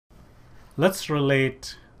Let's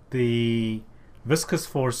relate the viscous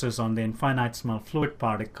forces on the infinite small fluid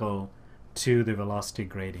particle to the velocity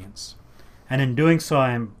gradients. And in doing so,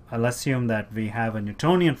 I'll assume that we have a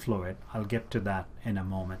Newtonian fluid. I'll get to that in a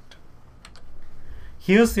moment.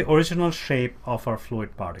 Here's the original shape of our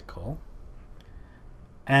fluid particle.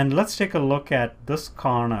 And let's take a look at this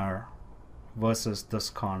corner versus this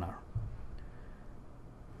corner.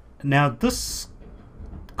 Now this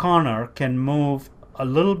corner can move a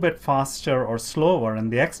little bit faster or slower in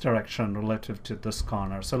the x direction relative to this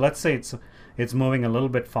corner. So let's say it's moving a little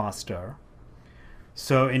bit faster.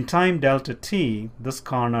 So in time delta t, this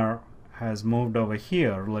corner has moved over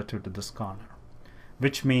here relative to this corner,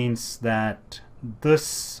 which means that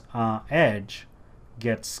this edge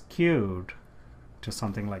gets skewed to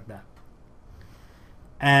something like that.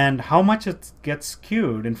 And how much it gets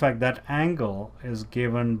skewed, in fact, that angle is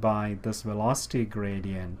given by this velocity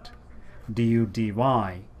gradient du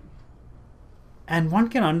dy. And one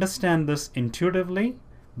can understand this intuitively,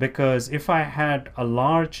 because if I had a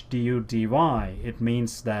large du dy, it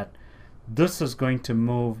means that this is going to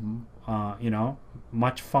move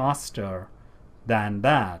much faster than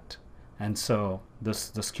that, and so the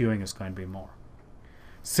skewing is going to be more.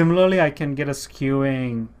 Similarly, I can get a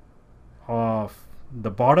skewing of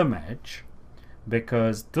the bottom edge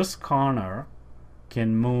because this corner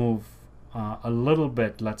can move a little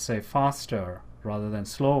bit, let's say, faster rather than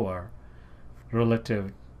slower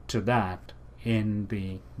relative to that in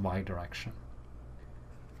the y direction.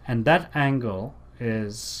 And that angle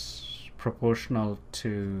is proportional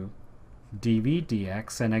to dv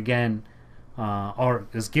dx, and again, or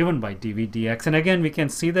is given by dv dx. And again, we can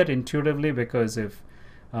see that intuitively because if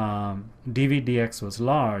dv dx was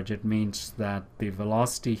large, it means that the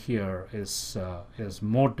velocity here is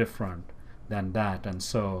more different than that, and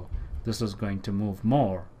so this is going to move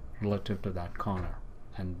more relative to that corner,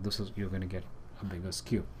 and you're going to get a bigger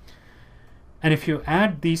skew. And if you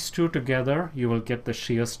add these two together, you will get the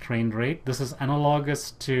shear strain rate. This is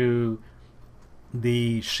analogous to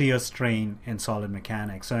the shear strain in solid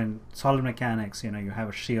mechanics. So in solid mechanics, you have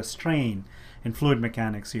a shear strain. In fluid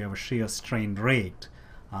mechanics, you have a shear strain rate.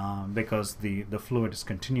 Because the fluid is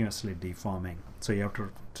continuously deforming. So you have to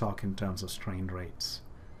talk in terms of strain rates.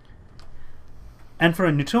 And for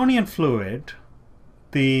a Newtonian fluid,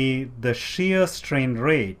 the shear strain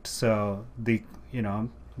rate, so the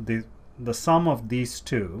sum of these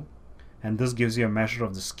two, and this gives you a measure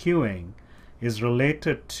of the skewing, is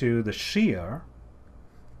related to the shear.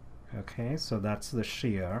 Okay, so that's the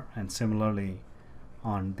shear, and similarly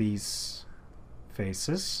on these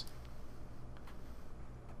faces.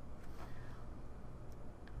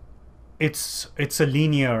 It's a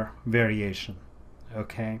linear variation,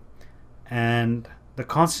 okay? And the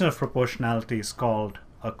constant of proportionality is called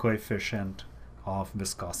a coefficient of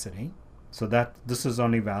viscosity. So that this is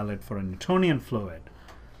only valid for a Newtonian fluid.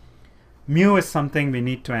 Mu is something we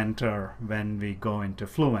need to enter when we go into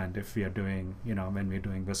Fluent, if we are doing, when we're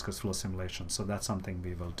doing viscous flow simulation. So that's something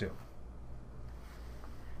we will do.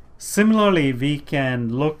 Similarly, we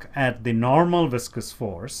can look at the normal viscous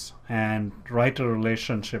force and write a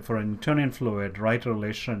relationship for a Newtonian fluid, write a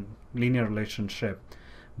linear relationship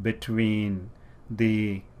between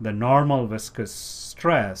the normal viscous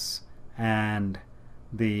stress and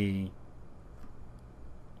the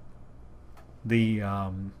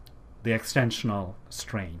extensional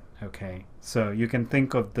strain. Okay, so you can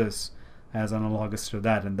think of this as analogous to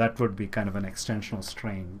that, and that would be kind of an extensional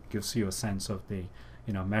strain. Gives you a sense of the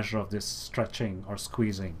measure of this stretching or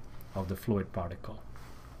squeezing of the fluid particle.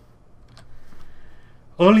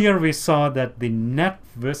 Earlier we saw that the net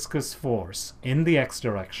viscous force in the x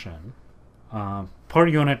direction per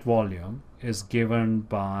unit volume is given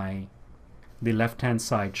by the left-hand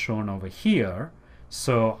side shown over here.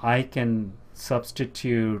 So I can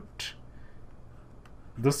substitute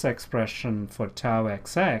this expression for tau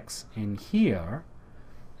xx in here,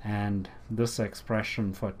 and this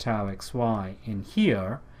expression for tau xy in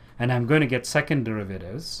here, and I'm going to get second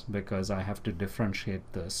derivatives because I have to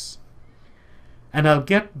differentiate this. And I'll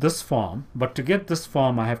get this form, but to get this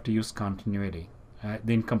form I have to use continuity,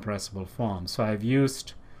 the incompressible form. So I've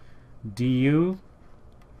used du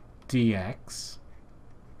dx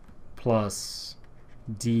plus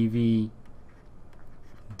dv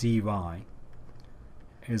dy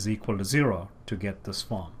is equal to 0 to get this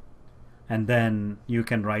form. And then you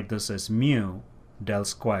can write this as mu del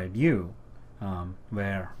squared u,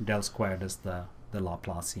 where del squared is the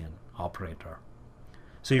Laplacian operator.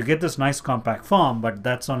 So you get this nice compact form, but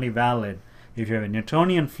that's only valid if you have a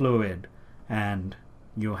Newtonian fluid and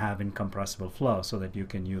you have incompressible flow, so that you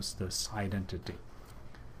can use this identity.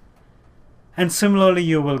 And similarly,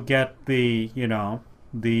 you will get the, you know,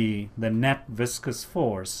 the net viscous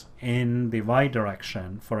force in the y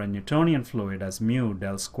direction for a Newtonian fluid as mu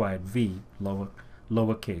del squared v,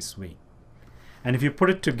 lowercase v. And if you put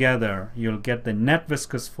it together, you'll get the net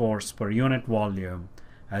viscous force per unit volume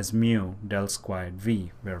as mu del squared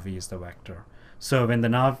v, where v is the vector. So when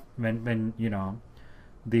the you know,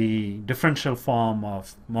 the differential form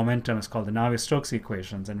of momentum is called the Navier-Stokes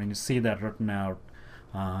equations, and when you see that written out,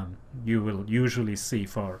 you will usually see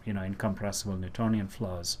for, you know, incompressible Newtonian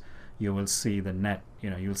flows, you will see the net, you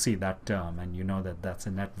know, you'll see that term, and you know that that's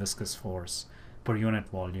a net viscous force per unit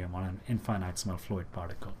volume on an infinite small fluid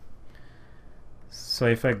particle. So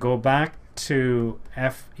if I go back to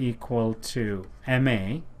F equal to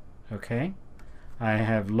ma, okay, I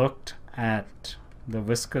have looked at the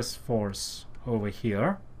viscous force over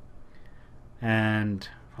here, and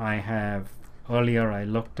I have earlier I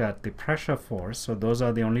looked at the pressure force. So those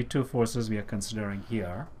are the only two forces we are considering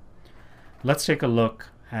here. Let's take a look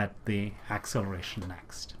at the acceleration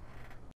next.